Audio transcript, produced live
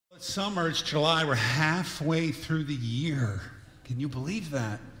Summer, it's July, we're halfway through the year. Can you believe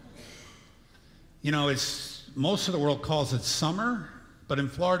that? You know, most of the world calls it summer, but in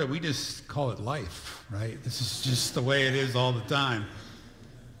Florida, we just call it life, right? This is just the way it is all the time.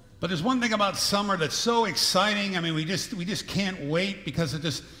 But there's one thing about summer that's so exciting. I mean, we just can't wait because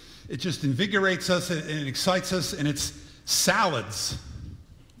it just invigorates us and it excites us, and it's salads.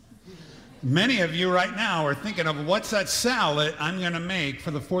 Many of you right now are thinking of what's that salad I'm going to make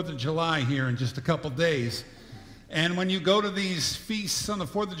for the 4th of July here in just a couple days. And when you go to these feasts on the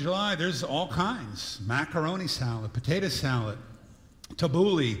 4th of July, there's all kinds. Macaroni salad, potato salad,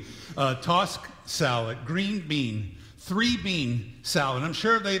 tabbouleh, tossed salad, green bean, 3-bean salad. I'm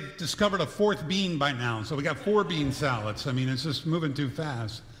sure they've discovered a 4th bean by now, so we got 4-bean salads. I mean, it's just moving too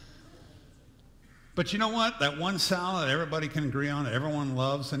fast. But you know what? That one salad everybody can agree on, that everyone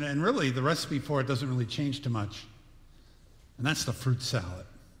loves, and really the recipe for it doesn't really change too much. And that's the fruit salad.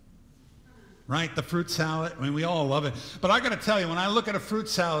 Right? The fruit salad. I mean, we all love it. But I got to tell you, when I look at a fruit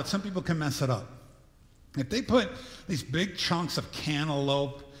salad, some people can mess it up. If they put these big chunks of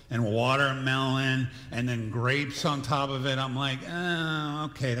cantaloupe and watermelon and then grapes on top of it, I'm like,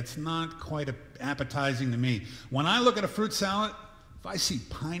 okay, that's not quite appetizing to me. When I look at a fruit salad, if I see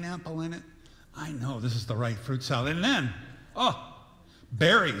pineapple in it, I know this is the right fruit salad. And then,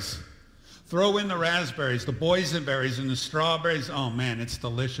 berries. Throw in the raspberries, the boysenberries, and the strawberries. Oh, man, it's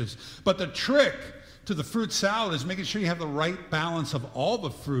delicious. But the trick to the fruit salad is making sure you have the right balance of all the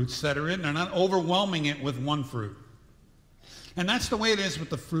fruits that are in there, not overwhelming it with one fruit. And that's the way it is with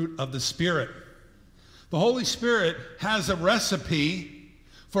the fruit of the Spirit. The Holy Spirit has a recipe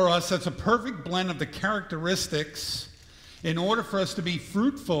for us that's a perfect blend of the characteristics in order for us to be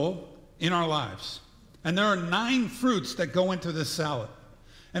fruitful in our lives. And there are 9 fruits that go into this salad.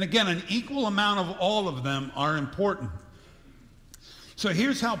 And again, an equal amount of all of them are important. So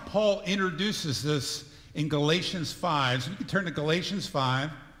here's how Paul introduces this in Galatians 5. So you can turn to Galatians 5,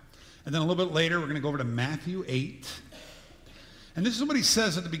 and then a little bit later we're going to go over to Matthew 8. And this is what he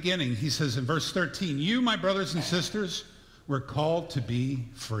says at the beginning. He says in verse 13, "You, my brothers and sisters, were called to be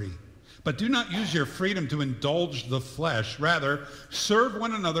free. But do not use your freedom to indulge the flesh. Rather, serve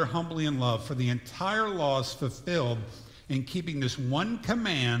one another humbly in love, for the entire law is fulfilled in keeping this one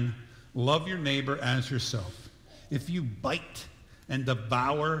command: love your neighbor as yourself. If you bite and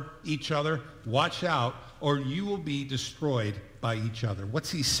devour each other, watch out, or you will be destroyed by each other."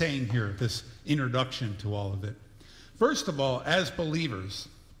 What's he saying here, this introduction to all of it? First of all, as believers,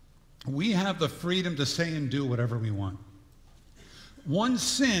 we have the freedom to say and do whatever we want. One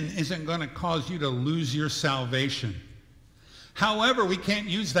sin isn't going to cause you to lose your salvation. However, we can't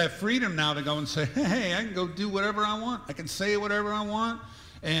use that freedom now to go and say, hey, I can go do whatever I want. I can say whatever I want,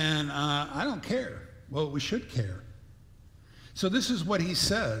 and I don't care. Well, we should care. So this is what he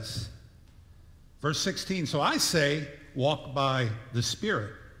says. Verse 16, "So I say, walk by the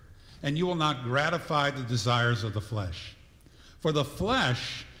Spirit, and you will not gratify the desires of the flesh. For the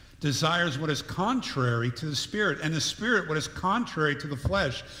flesh desires what is contrary to the Spirit, and the Spirit what is contrary to the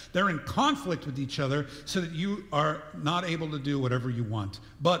flesh. They're in conflict with each other, so that you are not able to do whatever you want.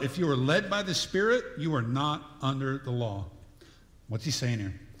 But if you are led by the Spirit, you are not under the law." What's he saying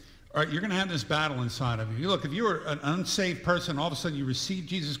here? All right, you're going to have this battle inside of you. Look, if you are an unsaved person, all of a sudden you receive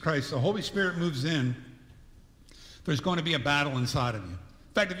Jesus Christ, the Holy Spirit moves in, there's going to be a battle inside of you.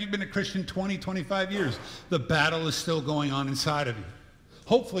 In fact, if you've been a Christian 20, 25 years, the battle is still going on inside of you.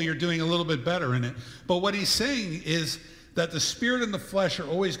 Hopefully you're doing a little bit better in it. But what he's saying is that the Spirit and the flesh are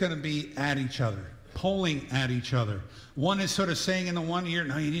always going to be at each other, pulling at each other. One is sort of saying in the one ear,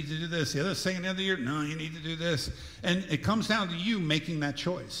 no, you need to do this. The other is saying in the other ear, no, you need to do this. And it comes down to you making that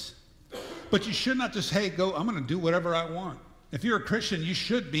choice. But you should not just, hey, go, I'm going to do whatever I want. If you're a Christian, you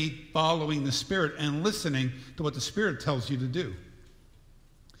should be following the Spirit and listening to what the Spirit tells you to do.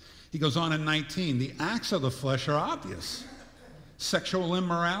 He goes on in 19, "The acts of the flesh are obvious: sexual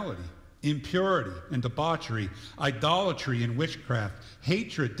immorality, impurity and debauchery, idolatry and witchcraft,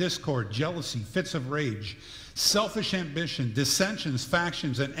 hatred, discord, jealousy, fits of rage, selfish ambition, dissensions,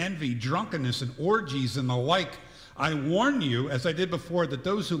 factions, and envy, drunkenness and orgies and the like. I warn you, as I did before, that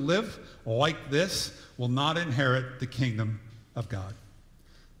those who live like this will not inherit the kingdom of God."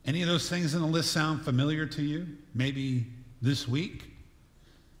 Any of those things in the list sound familiar to you? Maybe this week?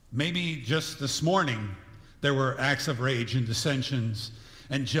 Maybe just this morning there were acts of rage and dissensions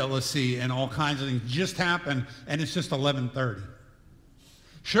and jealousy and all kinds of things just happened, and it's just 11:30.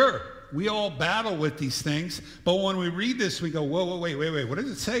 Sure, we all battle with these things, but when we read this, we go, whoa, wait. What does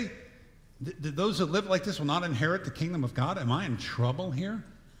it say? Those that live like this will not inherit the kingdom of God? Am I in trouble here?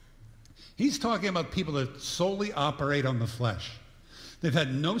 He's talking about people that solely operate on the flesh. They've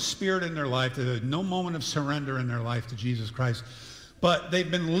had no spirit in their life. They've had no moment of surrender in their life to Jesus Christ. But they've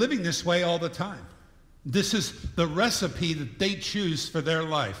been living this way all the time. This is the recipe that they choose for their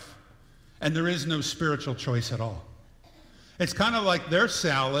life. And there is no spiritual choice at all. It's kind of like their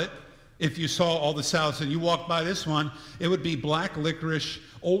salad. If you saw all the salads and you walked by this one, it would be black licorice,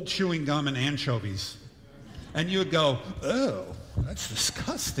 old chewing gum, and anchovies. And you would go, oh, that's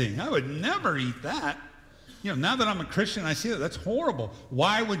disgusting. I would never eat that. You know, now that I'm a Christian, I see that. That's horrible.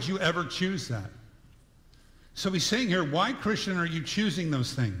 Why would you ever choose that? So he's saying here, why, Christian, are you choosing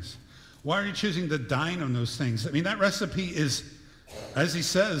those things? Why are you choosing to dine on those things? I mean, that recipe is, as he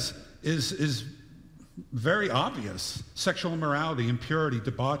says, is very obvious. Sexual immorality, impurity,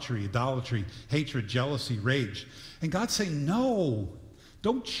 debauchery, idolatry, hatred, jealousy, rage. And God's saying, no,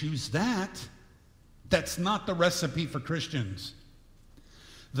 don't choose that. That's not the recipe for Christians.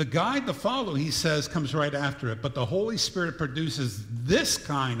 The guide to follow, he says, comes right after it. But the Holy Spirit produces this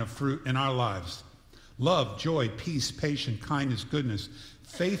kind of fruit in our lives. Love, joy, peace, patience, kindness, goodness,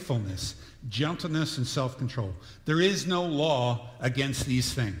 faithfulness, gentleness, and self-control. There is no law against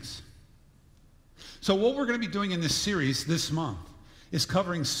these things. So what we're going to be doing in this series this month is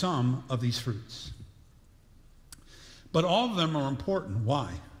covering some of these fruits. But all of them are important.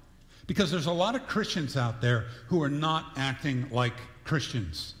 Why? Because there's a lot of Christians out there who are not acting like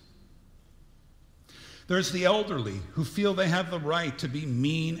Christians. There's the elderly who feel they have the right to be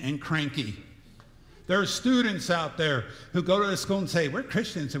mean and cranky. There are students out there who go to the school and say, we're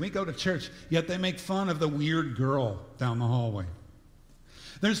Christians and we go to church, yet they make fun of the weird girl down the hallway.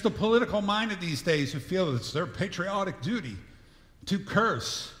 There's the political minded these days who feel it's their patriotic duty to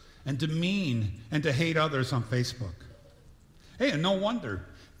curse and demean and to hate others on Facebook. Hey, and no wonder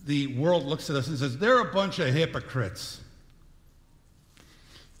the world looks at us and says, they're a bunch of hypocrites.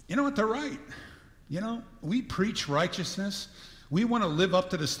 You know what? They're right. You know, we preach righteousness. We want to live up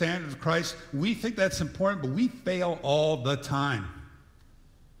to the standard of Christ. We think that's important, but we fail all the time.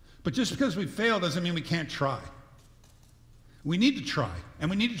 But just because we fail doesn't mean we can't try. We need to try,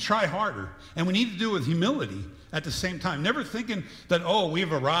 and we need to try harder, and we need to do it with humility at the same time. Never thinking that, oh,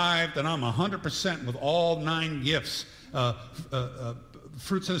 we've arrived and I'm 100% with all 9 gifts,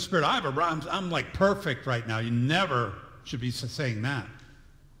 fruits of the Spirit. I've arrived. I'm like perfect right now. You never should be saying that.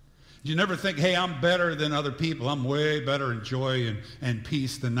 You never think, hey, I'm better than other people. I'm way better in joy and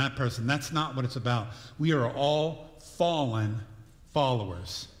peace than that person. That's not what it's about. We are all fallen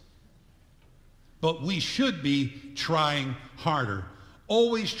followers. But we should be trying harder,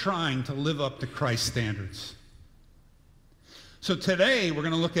 always trying to live up to Christ's standards. So today we're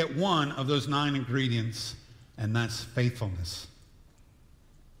going to look at one of those 9 ingredients, and that's faithfulness.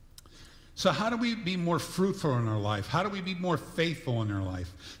 So how do we be more fruitful in our life? How do we be more faithful in our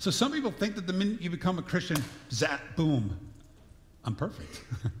life? So some people think that the minute you become a Christian, zap, boom, I'm perfect.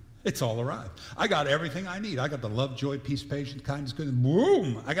 It's all arrived. I got everything I need. I got the love, joy, peace, patience, kindness, goodness.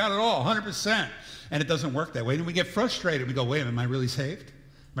 Boom! I got it all, 100%. And it doesn't work that way. And we get frustrated. We go, wait, am I really saved?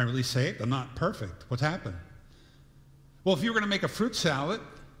 Am I really saved? I'm not perfect. What's happened? Well, if you were going to make a fruit salad,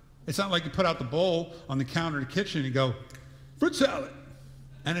 it's not like you put out the bowl on the counter in the kitchen and you go, fruit salad,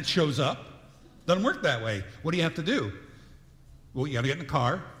 and it shows up. Doesn't work that way. What do you have to do? Well, you got to get in the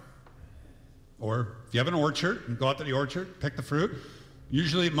car. Or if you have an orchard, you go out to the orchard, pick the fruit.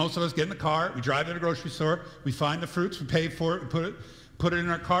 Usually, most of us get in the car, we drive to the grocery store, we find the fruits, we pay for it, we put it in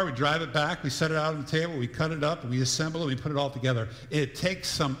our car, we drive it back, we set it out on the table, we cut it up, we assemble it, we put it all together. It takes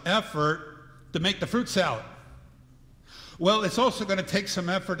some effort to make the fruit salad. Well, it's also going to take some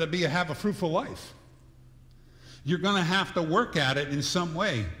effort to have a fruitful life. You're going to have to work at it in some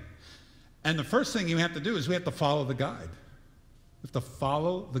way. And the first thing you have to do is we have to follow the guide. We have to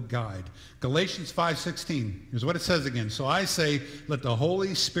follow the guide. Galatians 5:16. Here's what it says again. So I say, let the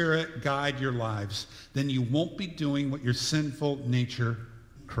Holy Spirit guide your lives. Then you won't be doing what your sinful nature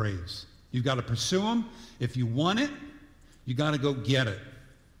craves. You've got to pursue him. If you want it, you got to go get it.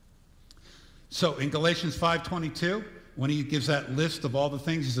 So in Galatians 5:22, when he gives that list of all the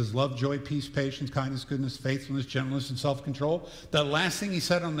things, he says love, joy, peace, patience, kindness, goodness, faithfulness, gentleness, and self-control. The last thing he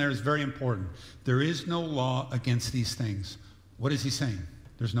said on there is very important. There is no law against these things. What is he saying?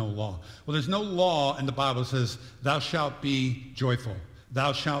 There's no law. Well, there's no law in the Bible that says, thou shalt be joyful.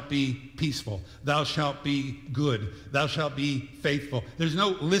 Thou shalt be peaceful. Thou shalt be good. Thou shalt be faithful. There's no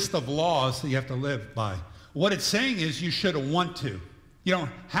list of laws that you have to live by. What it's saying is you should want to. You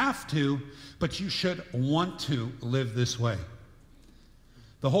don't have to, but you should want to live this way.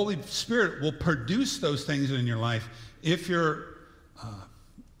 The Holy Spirit will produce those things in your life if you're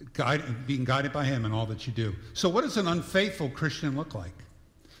being guided by him in all that you do. So what does an unfaithful Christian look like?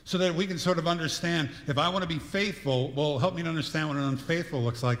 so that we can sort of understand, if I want to be faithful, well, help me to understand what an unfaithful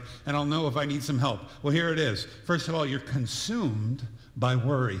looks like, and I'll know if I need some help. Well, here it is. First of all, you're consumed by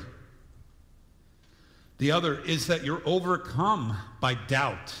worry. The other is that you're overcome by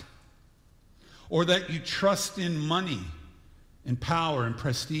doubt, or that you trust in money and power and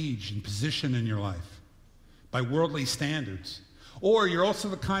prestige and position in your life by worldly standards. Or you're also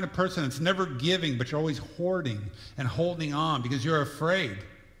the kind of person that's never giving, but you're always hoarding and holding on because you're afraid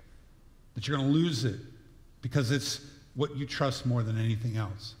that you're going to lose it because it's what you trust more than anything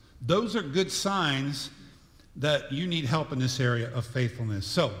else. Those are good signs that you need help in this area of faithfulness.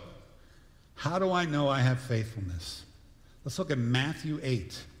 So, how do I know I have faithfulness? Let's look at Matthew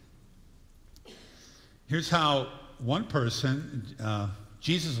 8. Here's how one person,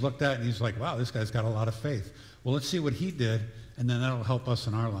 Jesus looked at and he's like, wow, this guy's got a lot of faith. Well, let's see what he did, and then that'll help us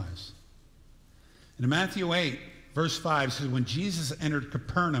in our lives. In Matthew 8, verse 5, it says, when Jesus entered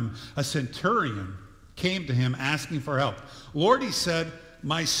Capernaum, a centurion came to him asking for help. Lord, he said,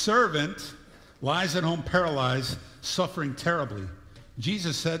 my servant lies at home paralyzed, suffering terribly.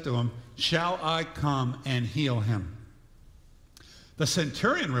 Jesus said to him, shall I come and heal him? The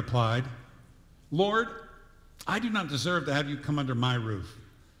centurion replied, Lord, I do not deserve to have you come under my roof,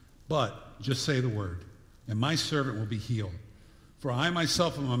 but just say the word, and my servant will be healed. For I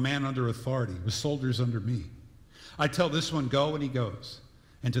myself am a man under authority, with soldiers under me. I tell this one, go, and he goes,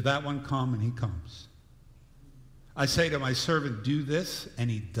 and to that one, come, and he comes. I say to my servant, do this, and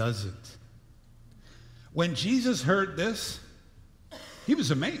he does it. When Jesus heard this, he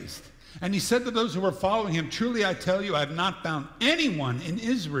was amazed. And he said to those who were following him, truly I tell you, I have not found anyone in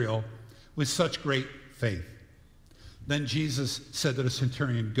Israel with such great faith. Then Jesus said to the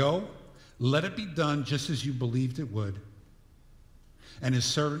centurion, go, let it be done just as you believed it would. And his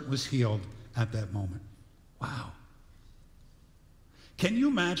servant was healed at that moment. Wow. Can you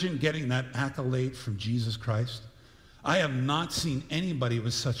imagine getting that accolade from Jesus Christ? I have not seen anybody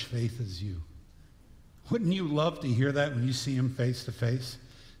with such faith as you. Wouldn't you love to hear that when you see him face to face?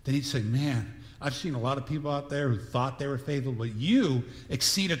 Then he'd say, man, I've seen a lot of people out there who thought they were faithful, but you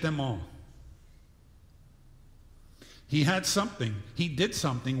exceeded them all. He had something. He did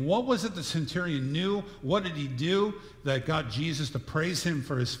something. What was it the centurion knew? What did he do that got Jesus to praise him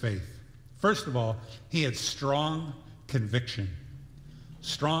for his faith? First of all, he had strong conviction.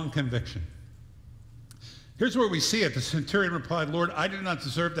 Strong conviction. Here's where we see it. The centurion replied, Lord, I do not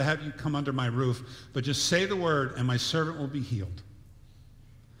deserve to have you come under my roof, but just say the word and my servant will be healed.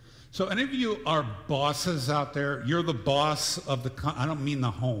 So any of you are bosses out there? You're the boss of I don't mean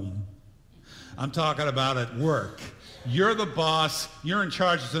the home. I'm talking about at work. You're the boss. You're in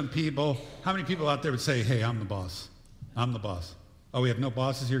charge of some people. How many people out there would say, hey, I'm the boss? I'm the boss. Oh, we have no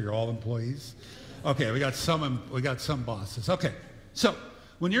bosses here? You're all employees? Okay, we got some bosses. Okay, so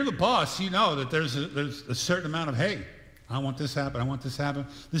when you're the boss, you know that there's a certain amount of, hey, I want this to happen. I want this to happen.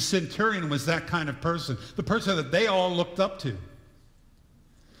 The centurion was that kind of person, the person that they all looked up to.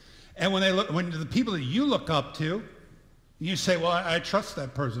 And when the people that you look up to, you say, well, I trust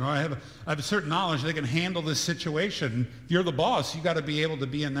that person, or I have a certain knowledge they can handle this situation. If you're the boss, you got to be able to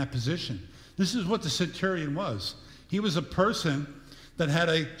be in that position. This is what the centurion was. He was a person that had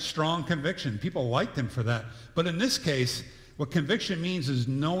a strong conviction. People liked him for that. But in this case, what conviction means is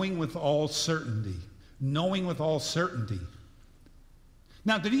knowing with all certainty. Knowing with all certainty.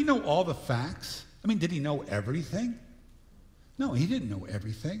 Now, did he know all the facts? I mean, did he know everything? No, he didn't know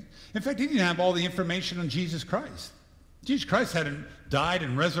everything. In fact, he didn't have all the information on Jesus Christ. Jesus Christ hadn't died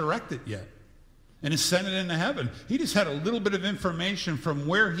and resurrected yet and ascended into heaven. He just had a little bit of information from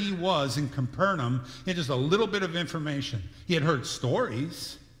where he was in Capernaum. He had just a little bit of information. He had heard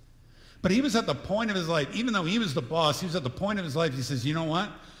stories, but he was at the point of his life, even though he was the boss, he was at the point of his life, he says, you know what?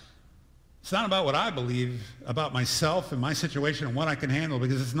 It's not about what I believe about myself and my situation and what I can handle,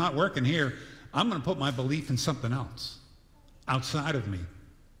 because it's not working here. I'm going to put my belief in something else outside of me.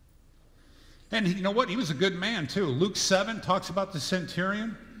 And you know what? He was a good man too. Luke 7 talks about the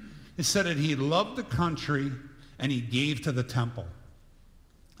centurion. It said that he loved the country and he gave to the temple.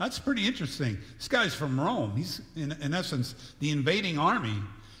 That's pretty interesting. This guy's from Rome. He's, in essence, the invading army.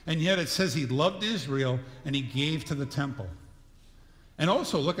 And yet it says he loved Israel and he gave to the temple. And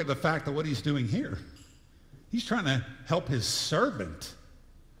also look at the fact of what he's doing here. He's trying to help his servant.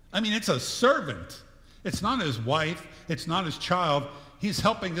 I mean, it's a servant. It's not his wife. It's not his child. He's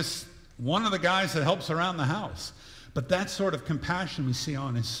helping this one of the guys that helps around the house. But that sort of compassion we see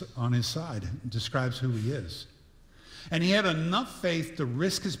on his side describes who he is. And he had enough faith to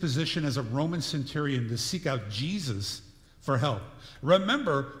risk his position as a Roman centurion to seek out Jesus for help.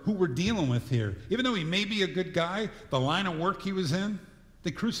 Remember who we're dealing with here. Even though he may be a good guy, the line of work he was in,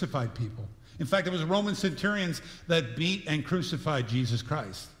 They crucified people. In fact, it was Roman centurions that beat and crucified Jesus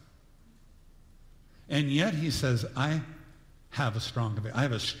Christ. And yet he says, I have a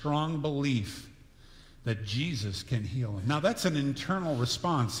strong belief that Jesus can heal him. Now that's an internal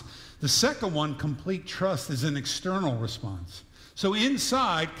response. The second one, complete trust, is an external response. So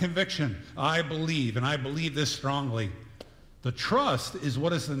inside, conviction, I believe, and I believe this strongly. The trust is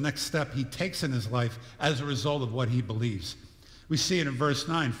what is the next step he takes in his life as a result of what he believes. We see it in verse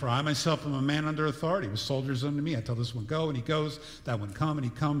 9. For I myself am a man under authority, with soldiers under me. I tell this one go, and he goes. That one come, and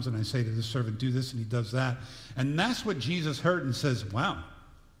he comes. And I say to this servant, do this, and he does that. And that's what Jesus heard and says, wow,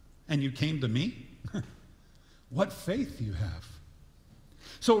 and you came to me? What faith you have.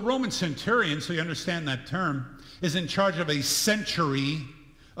 So a Roman centurion, so you understand that term, is in charge of a century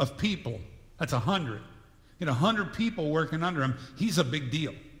of people. That's 100. 100 people working under him. He's a big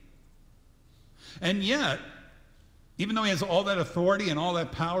deal. And yet, even though he has all that authority and all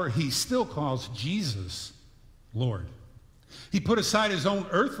that power, he still calls Jesus Lord. He put aside his own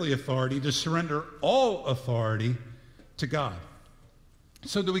earthly authority to surrender all authority to God.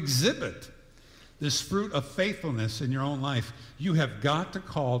 So to exhibit this fruit of faithfulness in your own life, you have got to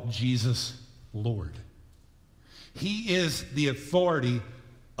call Jesus Lord. He is the authority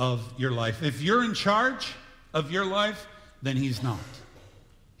of your life. If you're in charge of your life, then he's not.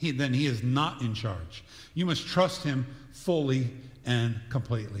 Then he is not in charge. You must trust him fully and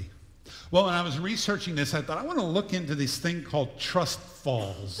completely. Well, when I was researching this, I thought, I want to look into this thing called trust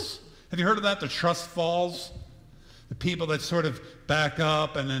falls. Have you heard of that, the trust falls? The people that sort of back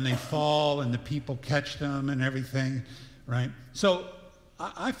up and then they fall and the people catch them and everything, right? So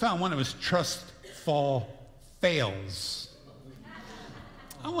I found one that was trust fall fails.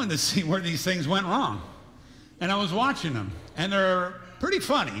 I wanted to see where these things went wrong. And I was watching them. And they're pretty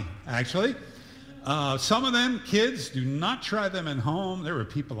funny, actually. Some of them, kids, do not try them at home. There were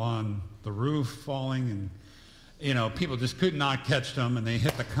people on the roof falling and, people just could not catch them and they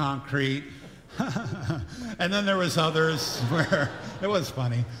hit the concrete. And then there was others where it was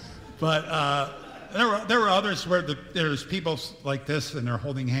funny, but there were others where there's people like this and they're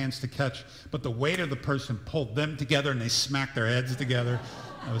holding hands to catch, but the weight of the person pulled them together and they smacked their heads together.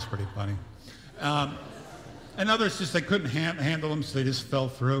 That was pretty funny. And others just they couldn't handle them, so they just fell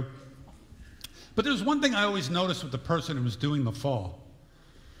through. But there's one thing I always noticed with the person who was doing the fall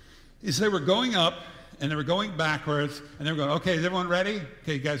is they were going up and they were going backwards, and they were going, okay, is everyone ready?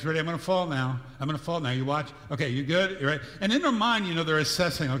 Okay, you guys ready? I'm going to fall now. I'm going to fall now. You watch. Okay, you good? You right? And in their mind, they're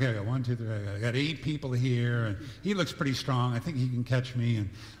assessing, okay, I got 1, 2, 3, I got 8 people here, and he looks pretty strong. I think he can catch me, and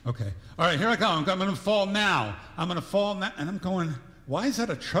okay. All right, here I come. I'm going to fall now. I'm going to fall now. And I'm going, why is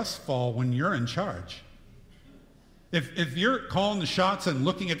that a trust fall when you're in charge? If you're calling the shots and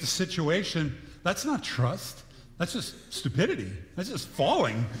looking at the situation, that's not trust. That's just stupidity. That's just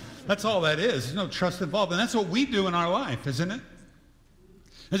falling. That's all that is. There's no trust involved. And that's what we do in our life, isn't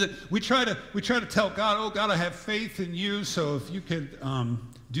it? We try to tell God, oh, God, I have faith in you, so if you could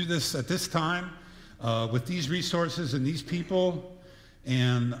do this at this time with these resources and these people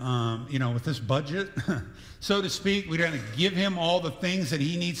and, with this budget, so to speak, we're going to give him all the things that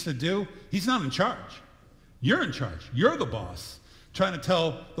he needs to do. He's not in charge. You're in charge. You're the boss, trying to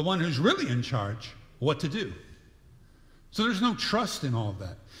tell the one who's really in charge what to do. So there's no trust in all of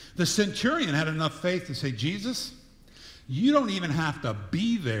that. The centurion had enough faith to say, Jesus, you don't even have to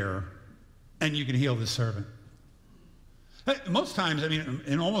be there and you can heal this servant. Most times,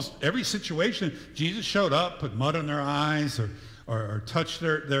 in almost every situation, Jesus showed up, put mud on their eyes or touched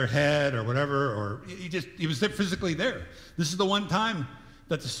their head or whatever, or he was there physically there. This is the one time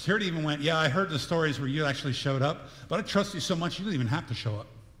that the security even went, yeah, I heard the stories where you actually showed up, but I trust you so much you didn't even have to show up.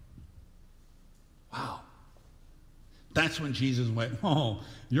 Wow. That's when Jesus went, oh,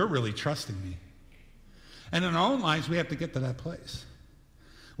 you're really trusting me. And in our own lives, we have to get to that place.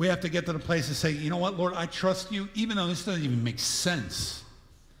 We have to get to the place to say, you know what, Lord, I trust you, even though this doesn't even make sense.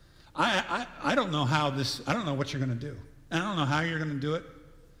 I don't know I don't know what you're going to do. And I don't know how you're going to do it.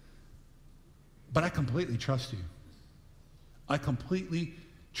 But I completely trust you. I completely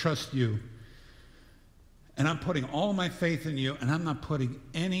trust you. And I'm putting all my faith in you, and I'm not putting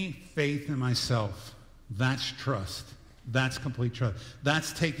any faith in myself. That's trust. That's complete trust.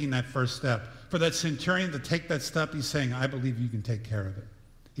 That's taking that first step. For that centurion to take that step, he's saying, I believe you can take care of it.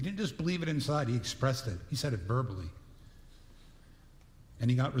 He didn't just believe it inside. He expressed it. He said it verbally.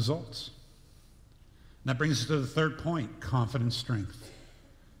 And he got results. And that brings us to the third point, confident strength.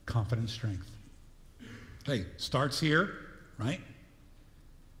 Confident strength. Hey, starts here, right?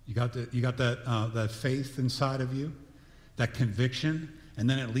 You got that faith inside of you, that conviction, and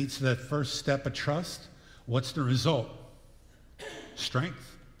then it leads to that first step of trust. What's the result?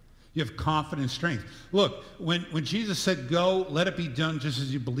 Strength. You have confidence, strength. Look, when Jesus said, go, let it be done just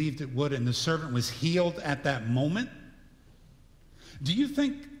as you believed it would, and the servant was healed at that moment, do you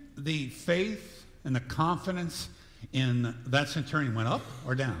think the faith and the confidence in that centurion went up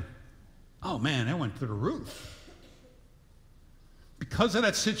or down? Oh man, it went through the roof. Because of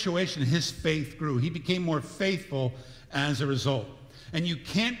that situation, his faith grew. He became more faithful as a result. And you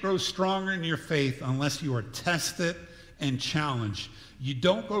can't grow stronger in your faith unless you are tested and challenged. You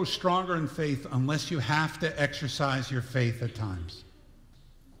don't grow stronger in faith unless you have to exercise your faith at times.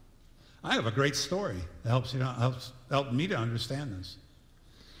 I have a great story that helped me to understand this.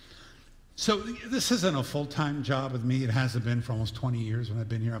 So this isn't a full-time job with me. It hasn't been for almost 20 years when I've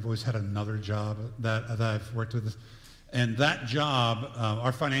been here. I've always had another job that I've worked with. And that job,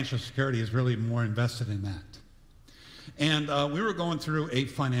 our financial security is really more invested in that. And we were going through a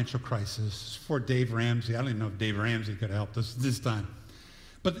financial crisis for Dave Ramsey. I don't even know if Dave Ramsey could have helped us this time.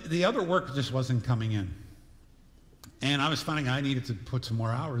 But the other work just wasn't coming in. And I was finding I needed to put some more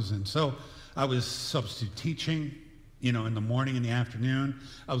hours in. So I was substitute teaching, in the morning and the afternoon.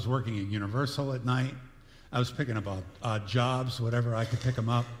 I was working at Universal at night. I was picking up jobs, whatever I could pick them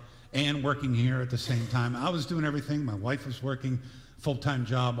up, and working here at the same time. I was doing everything. My wife was working full-time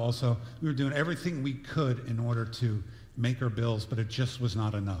job also. We were doing everything we could in order to make our bills, but it just was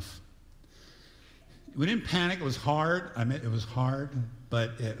not enough. We didn't panic. It was hard. I admit it was hard,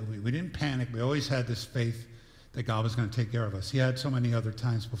 but we didn't panic. We always had this faith that God was going to take care of us. He had so many other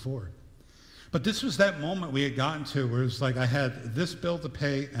times before. But this was that moment we had gotten to where it was like I had this bill to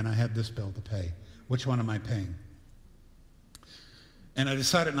pay and I had this bill to pay. Which one am I paying? And I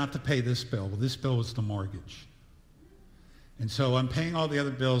decided not to pay this bill. Well, this bill was the mortgage. And so I'm paying all the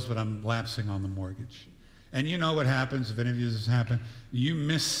other bills, but I'm lapsing on the mortgage. And you know what happens, if any of you this has happened, you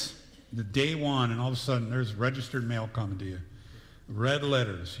miss the day one, and all of a sudden there's registered mail coming to you. Red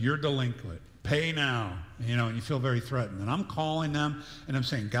letters, you're delinquent, pay now, and you feel very threatened. And I'm calling them, and I'm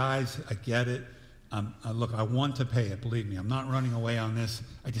saying, guys, I get it. Look, I want to pay it, believe me. I'm not running away on this.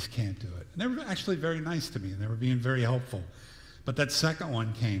 I just can't do it. And they were actually very nice to me, and they were being very helpful. But that second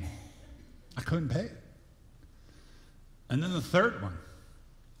one came. I couldn't pay it. And then the third one,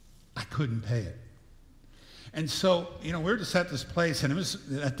 I couldn't pay it. And so, we were just at this place, and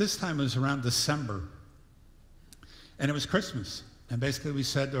at this time it was around December, and it was Christmas. And basically we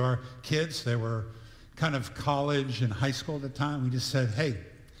said to our kids, they were kind of college and high school at the time, we just said, hey,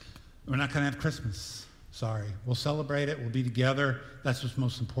 we're not going to have Christmas. Sorry. We'll celebrate it. We'll be together. That's what's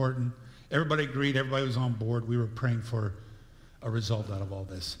most important. Everybody agreed. Everybody was on board. We were praying for a result out of all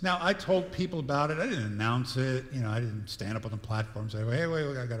this. Now, I told people about it. I didn't announce it. I didn't stand up on the platform and say, hey,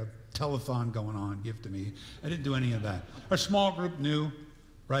 wait, I got a telethon going on, give to me. I didn't do any of that. Our small group knew,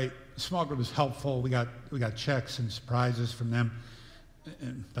 right? The small group was helpful. We got checks and surprises from them.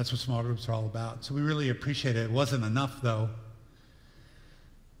 And that's what small groups are all about. So we really appreciate it. It wasn't enough, though.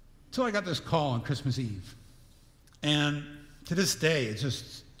 So I got this call on Christmas Eve. And to this day, it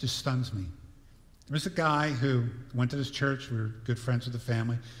just stuns me. There was a guy who went to this church. We were good friends with the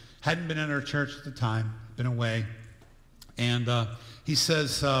family. Hadn't been in our church at the time, been away. And he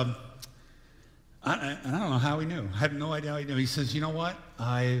says, I don't know how he knew. I have no idea how he knew. He says, you know what?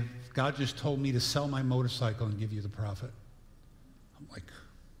 God just told me to sell my motorcycle and give you the profit. I'm like,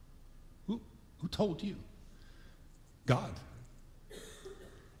 who told you? God.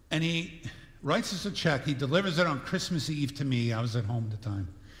 And he writes us a check. He delivers it on Christmas Eve to me. I was at home at the time.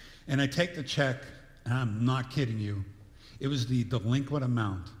 And I take the check, and I'm not kidding you. It was the delinquent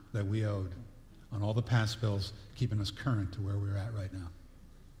amount that we owed on all the past bills, keeping us current to where we're at right now.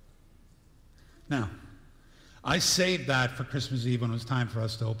 Now, I saved that for Christmas Eve when it was time for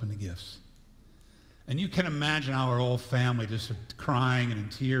us to open the gifts. And you can imagine our whole family just crying and in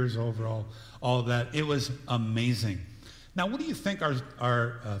tears over all of that. It was amazing. Now, what do you think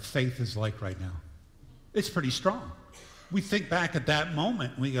our faith is like right now? It's pretty strong. We think back at that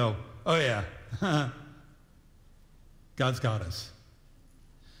moment, and we go, oh yeah, God's got us.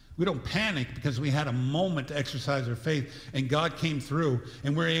 We don't panic because we had a moment to exercise our faith, and God came through,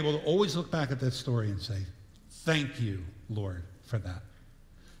 and we're able to always look back at that story and say, thank you, Lord, for that.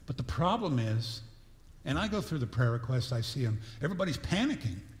 But the problem is, and I go through the prayer requests, I see them, everybody's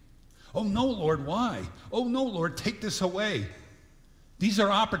panicking. Oh no, Lord, why? Oh no, Lord, take this away. These are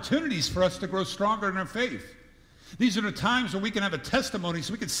opportunities for us to grow stronger in our faith. These are the times where we can have a testimony,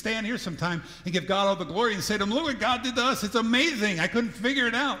 so we can stand here sometime and give God all the glory and say to him, look what God did to us. It's amazing. I couldn't figure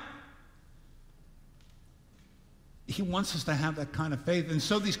it out. He wants us to have that kind of faith. And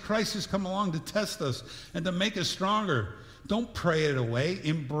so these crises come along to test us and to make us stronger. Don't pray it away.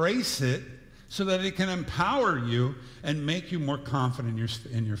 Embrace it. so that it can empower you and make you more confident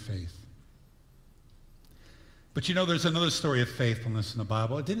in your faith. But you know, there's another story of faithfulness in the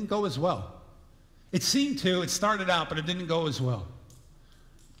Bible. It didn't go as well. It seemed to. It started out, but it didn't go as well.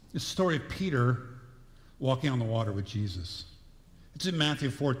 It's the story of Peter walking on the water with Jesus. It's in Matthew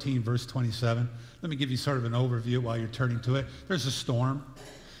 14, verse 27. Let me give you sort of an overview while you're turning to it. There's a storm.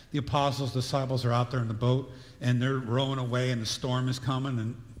 The apostles, disciples are out there in the boat, and they're rowing away, and the storm is coming,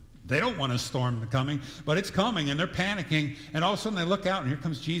 and they don't want a storm coming, but it's coming, and they're panicking, and all of a sudden they look out, and here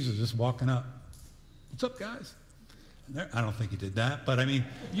comes Jesus just walking up. What's up, guys? I don't think he did that, but I mean,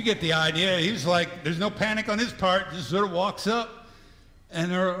 you get the idea. He was like, there's no panic on his part, just sort of walks up,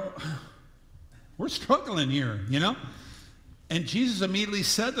 and we're struggling here, you know? And Jesus immediately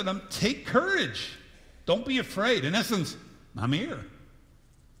said to them, take courage. Don't be afraid. In essence, I'm here.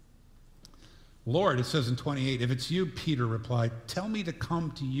 Lord, it says in 28, if it's you, Peter replied, tell me to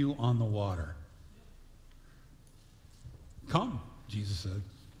come to you on the water. Come, Jesus said.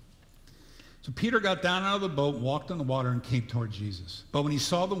 So Peter got down out of the boat, walked on the water, and came toward Jesus. But when he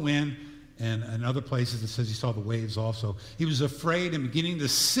saw the wind, and in other places it says he saw the waves also, he was afraid, and beginning to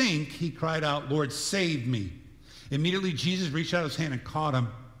sink, he cried out, Lord, save me. Immediately Jesus reached out his hand and caught him.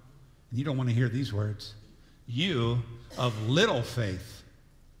 And you don't want to hear these words. You of little faith.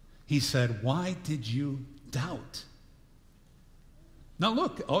 He said, why did you doubt? Now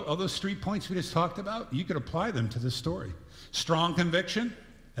look, all those 3 points we just talked about, you could apply them to this story. Strong conviction.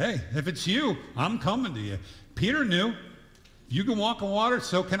 Hey, if it's you, I'm coming to you. Peter knew. If you can walk on water,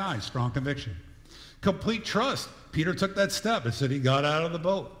 so can I. Strong conviction. Complete trust. Peter took that step. It said he got out of the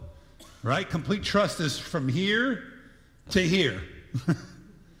boat. Right? Complete trust is from here to here.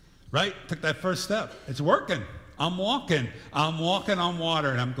 Right? Took that first step. It's working. I'm walking. I'm walking on water,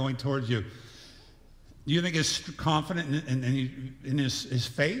 and I'm going towards you. Do you think he's confident in his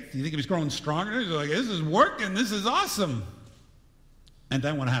faith? Do you think he was growing stronger? He's like, this is working. This is awesome. And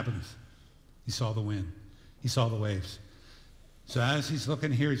then what happens? He saw the wind. He saw the waves. So as he's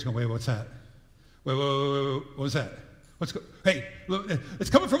looking here, he's going, wait, what's that? Wait, what's that? Hey, look, it's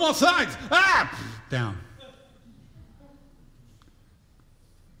coming from all sides. Ah! Down.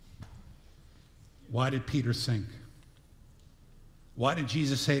 Why did Peter sink? Why did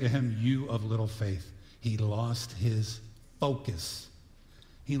Jesus say to him, you of little faith? He lost his focus.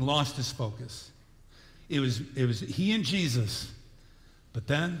 He lost his focus. It was he and Jesus. But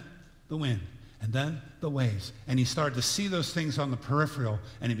then the wind, and then the waves. And he started to see those things on the peripheral,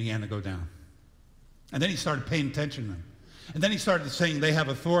 and he began to go down. And then he started paying attention to them. And then he started saying, they have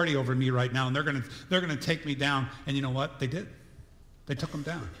authority over me right now, and they're going to take me down. And you know what? They did. They took him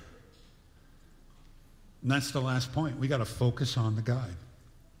down. And that's the last point. We got to focus on the guide.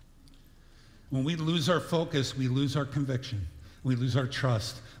 When we lose our focus, we lose our conviction. We lose our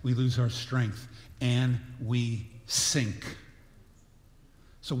trust. We lose our strength. And we sink.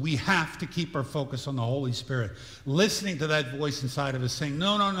 So we have to keep our focus on the Holy Spirit, listening to that voice inside of us saying,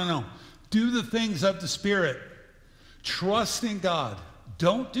 no, no, no, no. Do the things of the Spirit. Trust in God.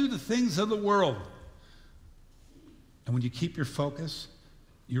 Don't do the things of the world. And when you keep your focus,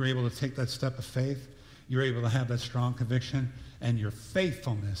 you're able to take that step of faith. You're able to have that strong conviction, and your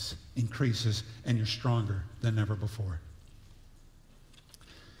faithfulness increases, and you're stronger than ever before.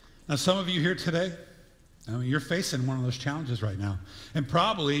 Now, some of you here today, I mean, you're facing one of those challenges right now. And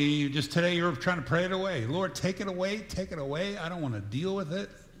probably just today you're trying to pray it away. Lord, take it away, take it away. I don't want to deal with it.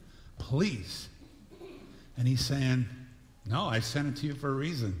 Please. And he's saying, no, I sent it to you for a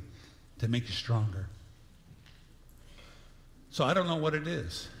reason, to make you stronger. So I don't know what it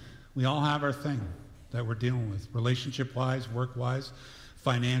is. We all have our thing that we're dealing with, relationship-wise, work-wise,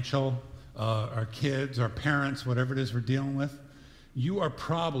 financial, our kids, our parents, whatever it is we're dealing with. You are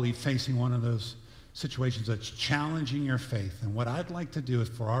probably facing one of those situations that's challenging your faith. And what I'd like to do is,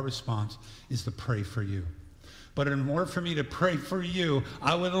 for our response, is to pray for you. But in order for me to pray for you,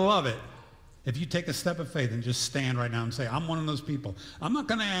 I would love it if you take a step of faith and just stand right now and say, I'm one of those people. I'm not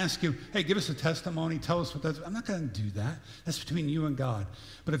going to ask you, hey, give us a testimony, tell us what that's. I'm not going to do that. That's between you and God.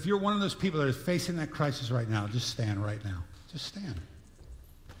 But if you're one of those people that is facing that crisis right now, just stand right now. Just stand.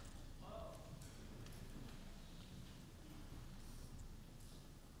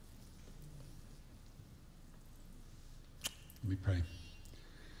 Let me pray.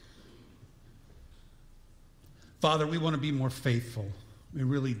 Father, we want to be more faithful. We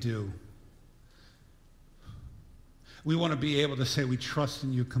really do. We want to be able to say we trust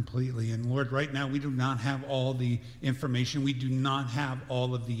in you completely. And Lord, right now we do not have all the information. We do not have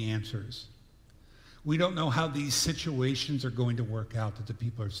all of the answers. We don't know how these situations are going to work out that the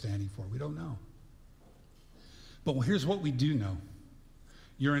people are standing for. We don't know. But here's what we do know.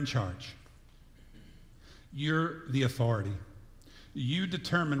 You're in charge. You're the authority. You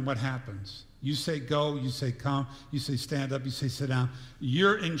determine what happens. You say go, you say come, you say stand up, you say sit down.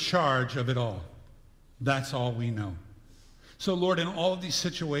 You're in charge of it all. That's all we know. So, Lord, in all of these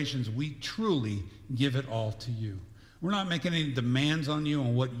situations, we truly give it all to you. We're not making any demands on you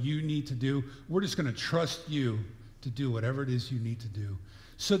on what you need to do. We're just going to trust you to do whatever it is you need to do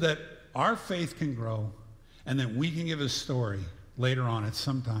so that our faith can grow and that we can give a story later on at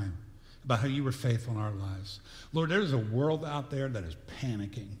some time about how you were faithful in our lives. Lord, there's a world out there that is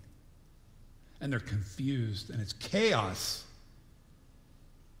panicking and they're confused and it's chaos.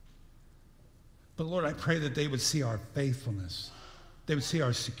 But Lord, I pray that they would see our faithfulness. They would see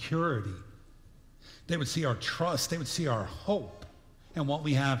our security. They would see our trust. They would see our hope and what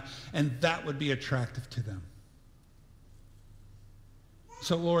we have, and that would be attractive to them.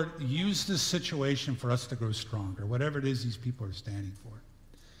 So, Lord, use this situation for us to grow stronger, whatever it is these people are standing for.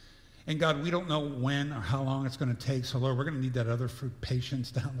 And God, we don't know when or how long it's going to take, so Lord, we're going to need that other fruit, patience,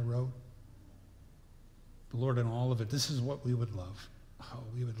 down the road. But Lord, in all of it, this is what we would love. Oh,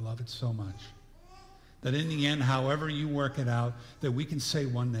 we would love it so much. That in the end, however you work it out, that we can say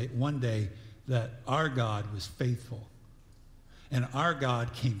one day that our God was faithful, and our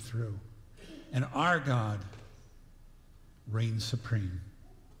God came through, and our God reigns supreme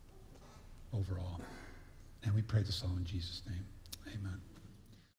over all. And we pray this all in Jesus' name. Amen.